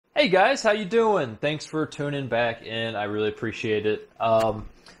Hey guys, how you doing? Thanks for tuning back in. I really appreciate it. I'm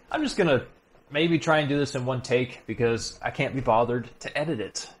just gonna maybe try and do this in one take because I can't be bothered to edit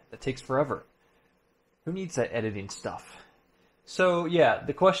it. That takes forever. Who needs that editing stuff? So yeah,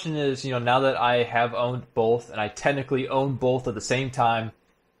 the question is, now that I have owned both and I technically own both at the same time,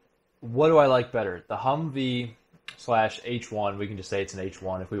 what do I like better? The Humvee slash H1, we can just say it's an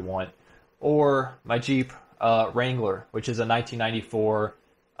H1 if we want, or my Jeep Wrangler, which is a 1994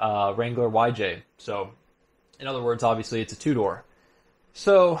 Wrangler YJ. So, in other words, obviously it's a two-door.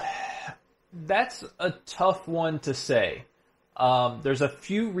 So, that's a tough one to say. There's a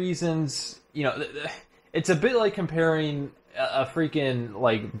few reasons, it's a bit like comparing a freaking,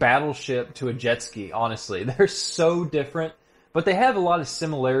 like, battleship to a jet ski, honestly. They're so different, but they have a lot of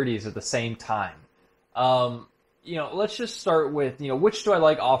similarities at the same time. Let's just start with, which do I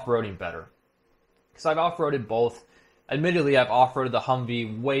like off-roading better? Because I've off-roaded both. Admittedly, I've off-roaded the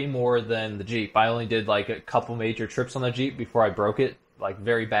Humvee way more than the Jeep. I only did like a couple major trips on the Jeep before I broke it, like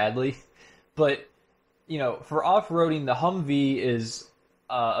very badly. But, for off-roading, the Humvee is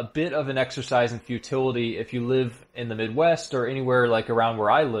a bit of an exercise in futility if you live in the Midwest or anywhere like around where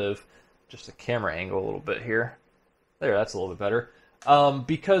I live. Just a camera angle a little bit here. There, that's a little bit better.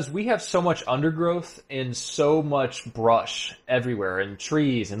 Because we have so much undergrowth and so much brush everywhere, and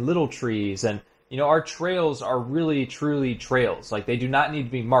trees and little trees, and our trails are really, truly trails. Like, they do not need to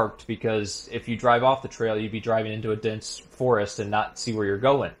be marked because if you drive off the trail, you'd be driving into a dense forest and not see where you're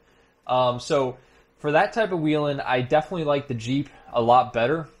going. So for that type of wheeling, I definitely like the Jeep a lot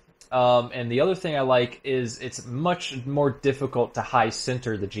better. And the other thing I like is it's much more difficult to high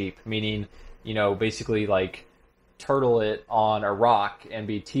center the Jeep, meaning, basically like turtle it on a rock and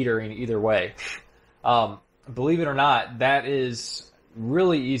be teetering either way. Believe it or not, that is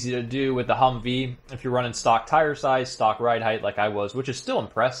really easy to do with the Humvee if you're running stock tire size, stock ride height like I was, which is still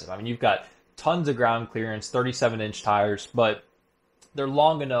impressive. I mean, you've got tons of ground clearance, 37-inch tires, but they're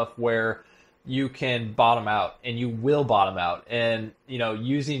long enough where you can bottom out, and you will bottom out. And,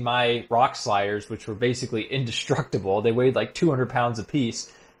 using my rock sliders, which were basically indestructible, they weighed like 200 pounds a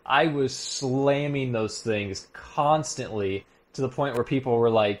piece, I was slamming those things constantly to the point where people were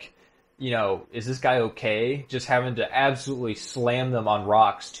like, is this guy okay? Just having to absolutely slam them on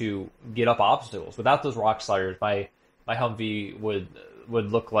rocks to get up obstacles. Without those rock sliders, my Humvee would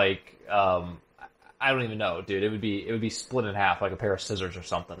look like I don't even know, dude. It would be split in half like a pair of scissors or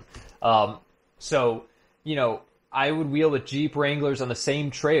something. So I would wheel the Jeep Wranglers on the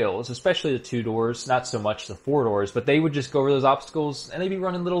same trails, especially the two doors, not so much the four doors, but they would just go over those obstacles and they'd be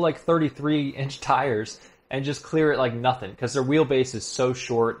running little like 33-inch tires and just clear it like nothing, because their wheelbase is so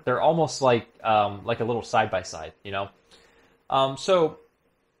short. They're almost like a little side-by-side, So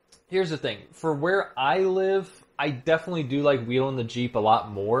here's the thing. For where I live, I definitely do like wheeling the Jeep a lot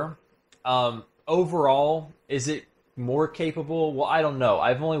more. Overall, is it more capable? Well, I don't know.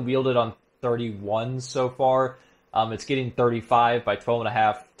 I've only wheeled it on 31 so far. It's getting 35 by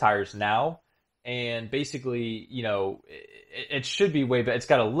 12.5 tires now. And basically, it should be way better. It's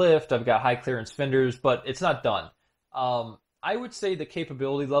got a lift. I've got high clearance fenders, but it's not done. I would say the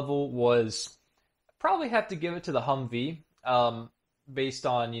capability level was probably have to give it to the Humvee, based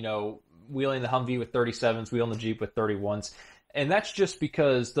on, wheeling the Humvee with 37s, wheeling the Jeep with 31s. And that's just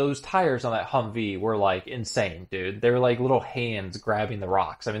because those tires on that Humvee were like insane, dude. They were like little hands grabbing the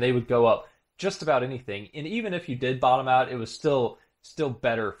rocks. I mean, they would go up just about anything. And even if you did bottom out, it was still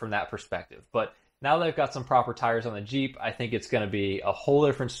better from that perspective. But now that I've got some proper tires on the Jeep, I think it's going to be a whole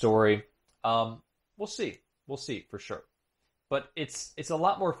different story. We'll see. We'll see for sure. But it's a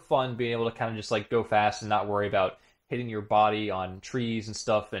lot more fun being able to kind of just like go fast and not worry about hitting your body on trees and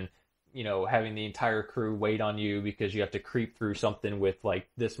stuff, and having the entire crew wait on you because you have to creep through something with like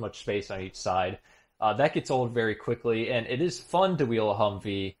this much space on each side. That gets old very quickly, and it is fun to wheel a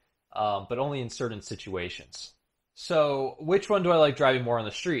Humvee, but only in certain situations. So which one do I like driving more on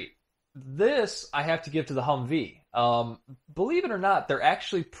the street? This I have to give to the Humvee. Believe it or not, they're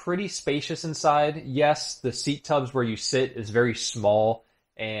actually pretty spacious inside. Yes, the seat tubs where you sit is very small,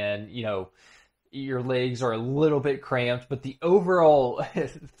 and your legs are a little bit cramped, but the overall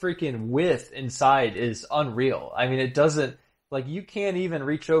freaking width inside is unreal. I mean, it doesn't, like, you can't even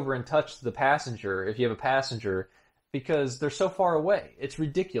reach over and touch the passenger if you have a passenger because they're so far away. It's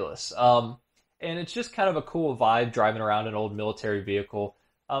ridiculous. And it's just kind of a cool vibe driving around an old military vehicle.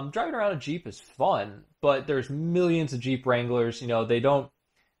 Driving around a Jeep is fun, but there's millions of Jeep Wranglers. They don't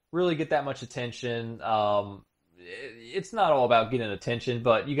really get that much attention. It's not all about getting attention,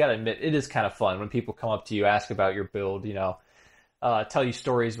 but you got to admit, it is kind of fun when people come up to you, ask about your build, tell you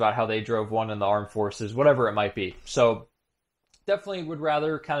stories about how they drove one in the armed forces, whatever it might be. So definitely would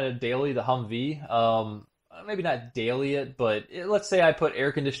rather kind of daily the Humvee. Maybe not daily it, but let's say I put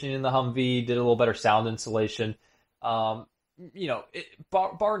air conditioning in the Humvee, did a little better sound insulation. Um,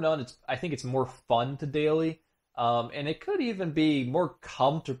 bar none, I think it's more fun to daily. And it could even be more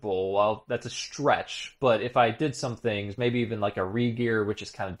comfortable. Well, that's a stretch, but if I did some things, maybe even like a re-gear, which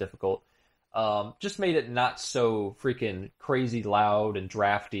is kind of difficult, just made it not so freaking crazy loud and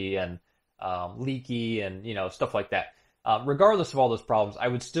drafty and leaky and, stuff like that. Regardless of all those problems, I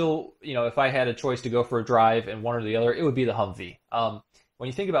would still, if I had a choice to go for a drive and one or the other, it would be the Humvee. When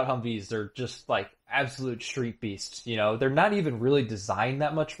you think about Humvees, they're just like absolute street beasts. They're not even really designed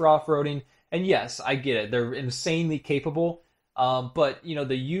that much for off-roading. And yes, I get it. They're insanely capable. But,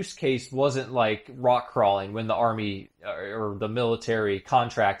 the use case wasn't like rock crawling when the Army or the military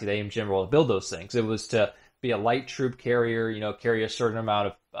contracted AM General to build those things. It was to be a light troop carrier, carry a certain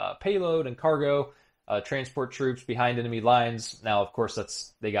amount of payload and cargo, transport troops behind enemy lines. Now, of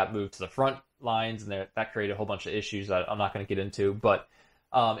course, they got moved to the front lines, and that created a whole bunch of issues that I'm not going to get into. But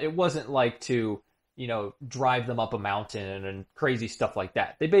it wasn't like to drive them up a mountain and crazy stuff like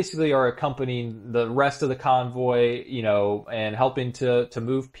that. They basically are accompanying the rest of the convoy, and helping to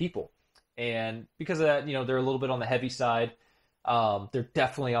move people. And because of that, they're a little bit on the heavy side. They're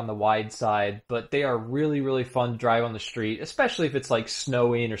definitely on the wide side, but they are really, really fun to drive on the street, especially if it's like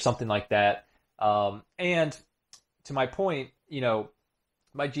snowing or something like that. And to my point,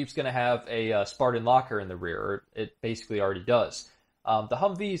 my Jeep's going to have a Spartan locker in the rear, or it basically already does. The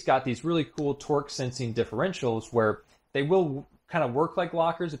Humvee's got these really cool torque sensing differentials where they will kind of work like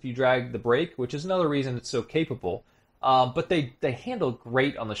lockers if you drag the brake, which is another reason it's so capable. But they handle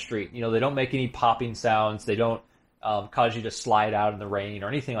great on the street. They don't make any popping sounds. They don't cause you to slide out in the rain or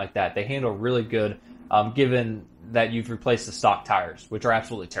anything like that. They handle really good, given that you've replaced the stock tires, which are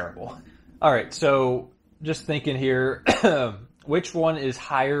absolutely terrible. All right, so just thinking here, which one is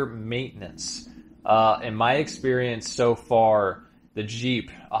higher maintenance? In my experience so far, the Jeep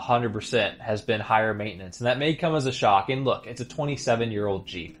 100% has been higher maintenance, and that may come as a shock. And look, it's a 27-year-old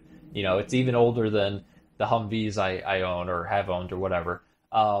Jeep. It's even older than the Humvees I own or have owned or whatever.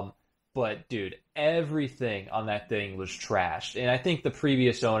 But dude, everything on that thing was trashed, and I think the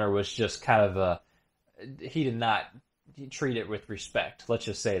previous owner was just kind of he did not treat it with respect. Let's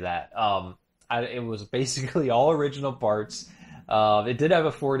just say that. It was basically all original parts. It did have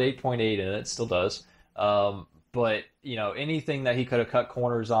a Ford 8.8 in it, still does. But, anything that he could have cut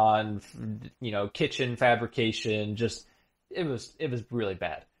corners on, kitchen fabrication, it was really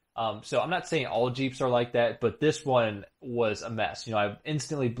bad. So I'm not saying all Jeeps are like that, but this one was a mess. I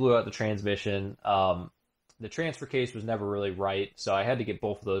instantly blew out the transmission. The transfer case was never really right, so I had to get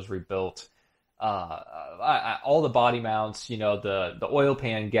both of those rebuilt. All the body mounts, the oil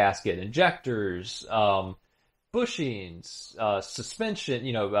pan gasket injectors, bushings,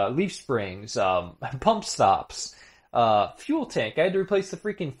 suspension, leaf springs, pump stops, fuel tank. I had to replace the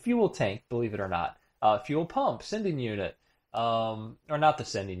freaking fuel tank, believe it or not. Fuel pump, sending unit, or not the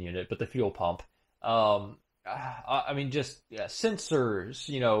sending unit, but the fuel pump. Sensors,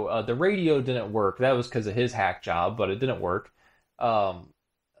 the radio didn't work. That was because of his hack job, but it didn't work.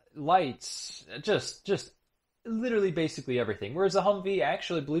 Lights, just literally basically everything. Whereas the Humvee,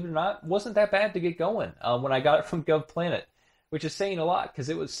 actually, believe it or not, wasn't that bad to get going when I got it from Govplanet, which is saying a lot because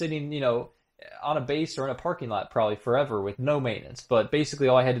it was sitting, on a base or in a parking lot probably forever with no maintenance. But basically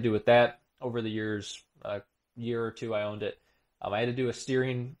all I had to do with that over the years, year or two I owned it, I had to do a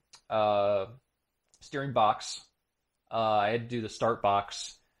steering box. I had to do the start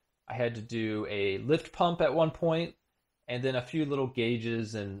box. I had to do a lift pump at one point. And then a few little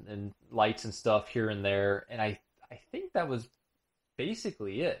gauges and lights and stuff here and there. And I think that was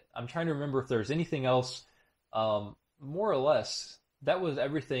basically it. I'm trying to remember if there's anything else. More or less, that was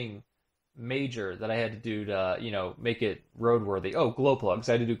everything major that I had to do to, make it roadworthy. Oh, glow plugs.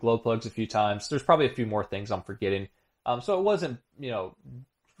 I had to do glow plugs a few times. There's probably a few more things I'm forgetting. So it wasn't,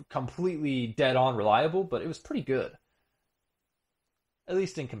 completely dead on reliable, but it was pretty good. At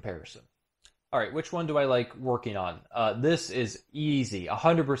least in comparison. All right, which one do I like working on? This is easy,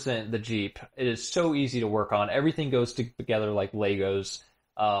 100% the Jeep. It is so easy to work on. Everything goes together like Legos.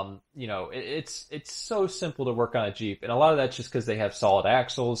 It's so simple to work on a Jeep, and a lot of that's just because they have solid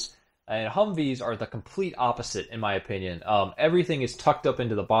axles. And Humvees are the complete opposite, in my opinion. Everything is tucked up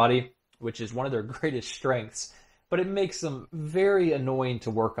into the body, which is one of their greatest strengths, but it makes them very annoying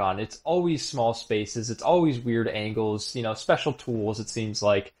to work on. It's always small spaces. It's always weird angles, special tools, it seems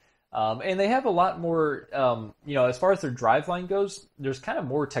like. And they have a lot more, as far as their driveline goes, there's kind of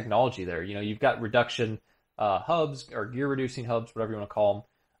more technology there. You've got reduction hubs or gear reducing hubs, whatever you want to call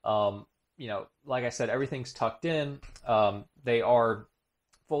them. Like I said, everything's tucked in. They are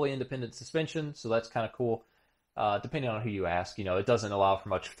fully independent suspension, so that's kind of cool. Depending on who you ask, it doesn't allow for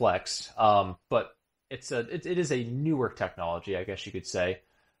much flex, but it is a newer technology, I guess you could say.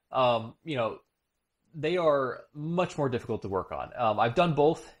 They are much more difficult to work on. I've done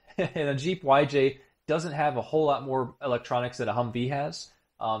both, and a Jeep YJ doesn't have a whole lot more electronics that a Humvee has,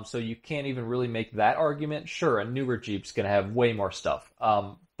 so you can't even really make that argument. Sure, a newer Jeep's going to have way more stuff,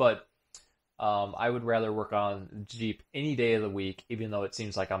 but I would rather work on Jeep any day of the week, even though it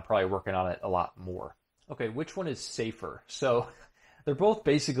seems like I'm probably working on it a lot more. Okay, which one is safer? So they're both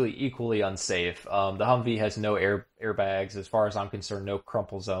basically equally unsafe. The Humvee has no airbags, as far as I'm concerned, no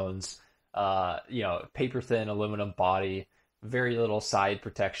crumple zones. Paper thin aluminum body, very little side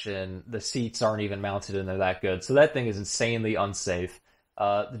protection. The seats aren't even mounted and they're that good. So that thing is insanely unsafe.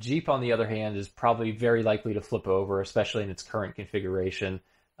 The Jeep, on the other hand, is probably very likely to flip over, especially in its current configuration.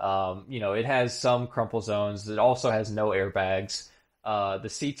 It has some crumple zones. It also has no airbags. The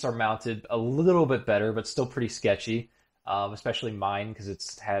seats are mounted a little bit better, but still pretty sketchy. Especially mine, because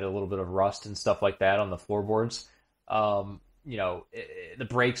it's had a little bit of rust and stuff like that on the floorboards. The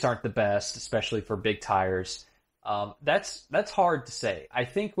brakes aren't the best, especially for big tires. That's hard to say. I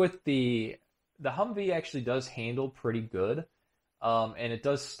think with the Humvee actually does handle pretty good, and it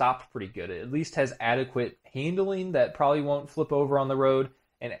does stop pretty good. It at least has adequate handling that probably won't flip over on the road,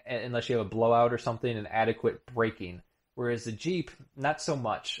 and unless you have a blowout or something, and adequate braking. Whereas the Jeep, not so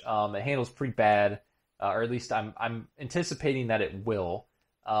much. It handles pretty bad, or at least I'm anticipating that it will.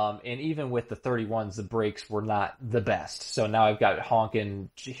 And even with the 31s, the brakes were not the best. So now I've got honking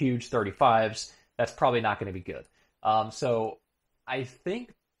huge 35s. That's probably not going to be good. So I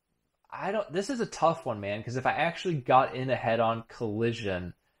think this is a tough one, man, because if I actually got in a head-on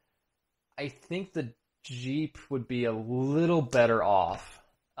collision, I think the Jeep would be a little better off.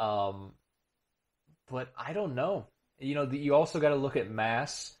 But I don't know. You also got to look at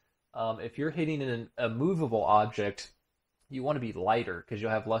mass. If you're hitting a movable object, you want to be lighter because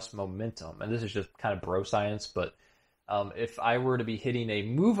you'll have less momentum. And this is just kind of bro science, but if I were to be hitting a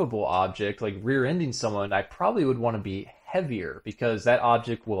movable object, like rear-ending someone, I probably would want to be heavier because that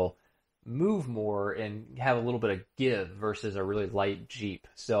object will move more and have a little bit of give versus a really light Jeep.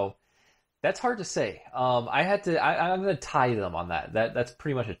 So that's hard to say. I'm going to tie them on that. That's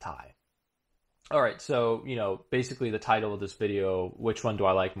pretty much a tie. All right, so, basically the title of this video, which one do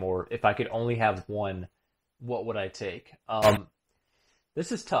I like more? If I could only have one, what would I take?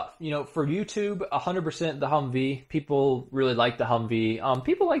 This is tough. For YouTube, 100% the Humvee. People really like the Humvee.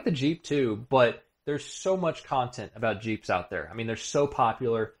 People like the Jeep too, but there's so much content about Jeeps out there. I mean, they're so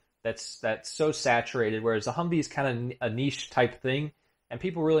popular. That's so saturated, whereas the Humvee is kind of a niche type thing, and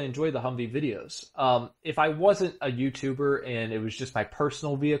people really enjoy the Humvee videos. If I wasn't a YouTuber and it was just my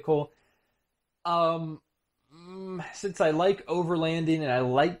personal vehicle, since I like overlanding and I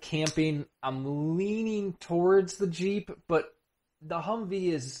like camping, I'm leaning towards the Jeep, but the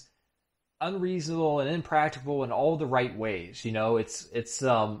Humvee is unreasonable and impractical in all the right ways. It's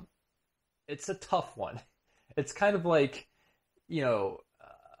a tough one. It's kind of like,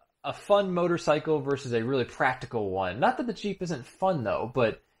 a fun motorcycle versus a really practical one. Not that the Jeep isn't fun though,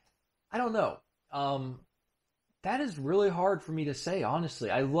 but I don't know. That is really hard for me to say, honestly.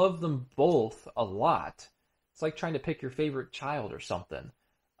 I love them both a lot. It's like trying to pick your favorite child or something.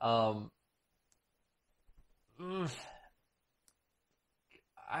 I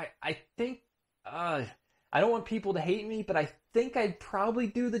think I don't want people to hate me, but I think I'd probably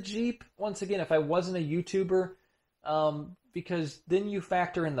do the Jeep once again if I wasn't a YouTuber, because then you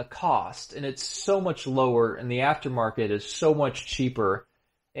factor in the cost, and it's so much lower, and the aftermarket is so much cheaper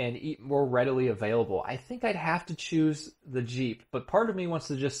and more readily available. I think I'd have to choose the Jeep, but part of me wants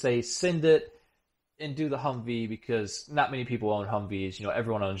to just say send it and do the Humvee because not many people own Humvees.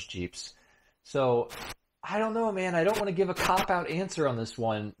 Everyone owns Jeeps. So I don't know, man. I don't want to give a cop-out answer on this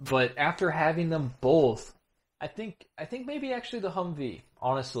one, but after having them both, I think maybe actually the Humvee,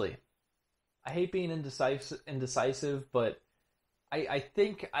 honestly. I hate being indecisive, but I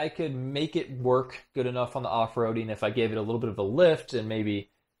think I could make it work good enough on the off-roading if I gave it a little bit of a lift and maybe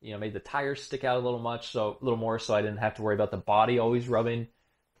made the tires stick out a little more, so I didn't have to worry about the body always rubbing,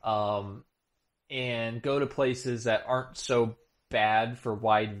 and go to places that aren't so bad for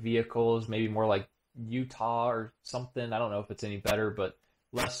wide vehicles, maybe more like Utah or something. I don't know if it's any better, but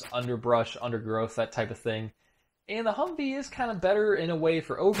less underbrush, undergrowth, that type of thing. And the Humvee is kind of better in a way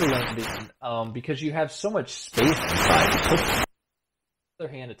for overlanding, because you have so much space inside. On the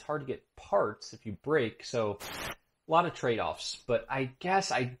other hand, it's hard to get parts if you break, so a lot of trade-offs, but I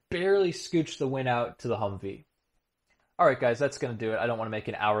guess I barely scooched the win out to the Humvee. Alright guys, that's going to do it. I don't want to make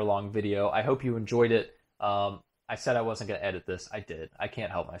an hour-long video. I hope you enjoyed it. I I said I wasn't going to edit this. I did. I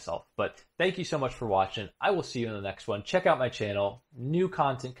can't help myself. But thank you so much for watching. I will see you in the next one. Check out my channel. New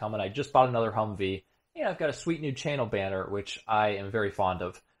content coming. I just bought another Humvee. And I've got a sweet new channel banner, which I am very fond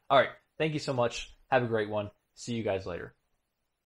of. All right. Thank you so much. Have a great one. See you guys later.